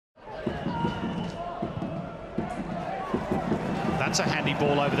That's a handy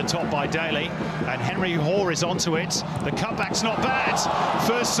ball over the top by Daly, and Henry Hoare is onto it. The cutback's not bad.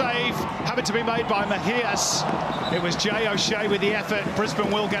 First save having to be made by Mejias. It was Jay O'Shea with the effort. Brisbane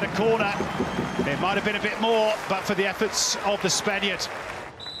will get a corner. It might have been a bit more, but for the efforts of the Spaniard.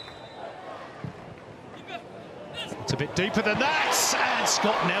 It's a bit deeper than that, and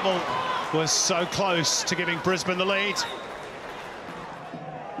Scott Neville was so close to giving Brisbane the lead.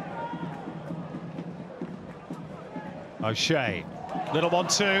 O'Shea, little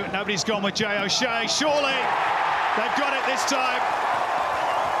 1-2, nobody's gone with Jay O'Shea, surely they've got it this time.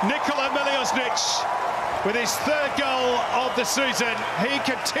 Nikola Miljosnic with his third goal of the season. He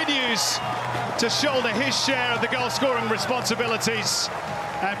continues to shoulder his share of the goal-scoring responsibilities,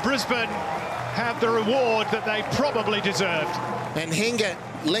 and Brisbane have the reward that they probably deserved. And Hingett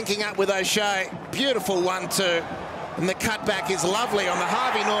linking up with O'Shea, beautiful 1-2, and the cutback is lovely on the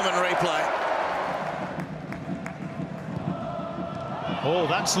Harvey Norman replay. Oh,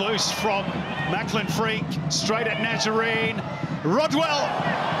 that's loose from Macklin Freak, straight at Nazarene. Rodwell!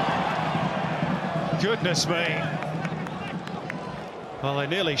 Goodness me. Well, they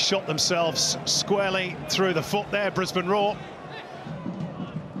nearly shot themselves squarely through the foot there, Brisbane Roar.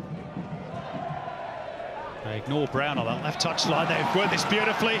 They ignore Brown on that left touchline. They've worked this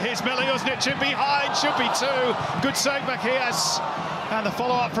beautifully. Here's Miljosnic in behind, should be two. Good save, Mejias. And the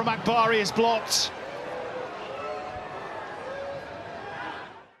follow-up from Akbari is blocked.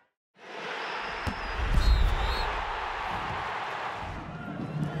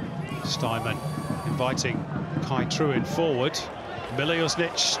 Steinman inviting Kai Truin forward.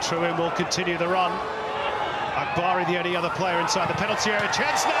 Miljosnic, Truin will continue the run. Akbari, the only other player inside the penalty area.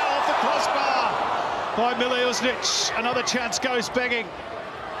 Chance now off the crossbar by Miljosnic. Another chance goes begging.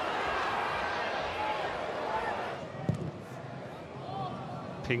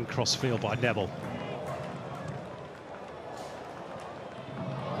 Ping crossfield by Neville.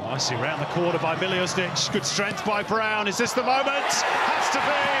 Nicely round the corner by Miljosnic. Good strength by Brown. Is this the moment? Has to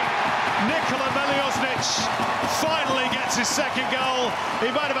be. Nikola Miljosnic finally gets his second goal. He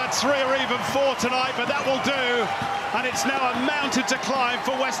might have had 3 or even 4 tonight, but that will do. And it's now a mountain to climb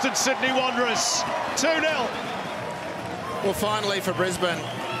for Western Sydney Wanderers. 2-0. Well, finally for Brisbane,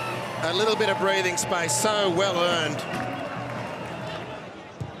 a little bit of breathing space, so well earned.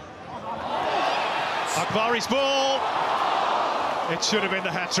 Akbari's ball. It should have been the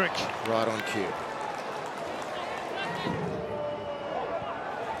hat-trick. Right on cue.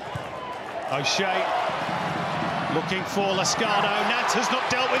 O'Shea looking for Lascano. Nats has not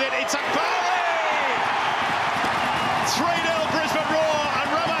dealt with it. It's Akbari! 3-0 Brisbane Roar,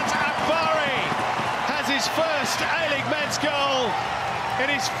 and Ramat Akbari has his first A-League men's goal in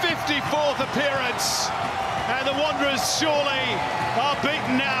his 54th appearance. And the Wanderers surely are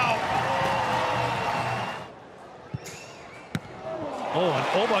beaten now. Oh, and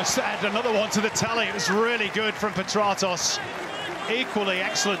almost add another one to the tally. It was really good from Petratos. Equally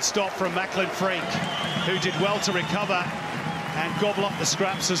excellent stop from Macklin Freak, who did well to recover and gobble up the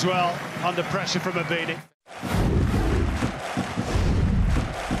scraps as well under pressure from Abini.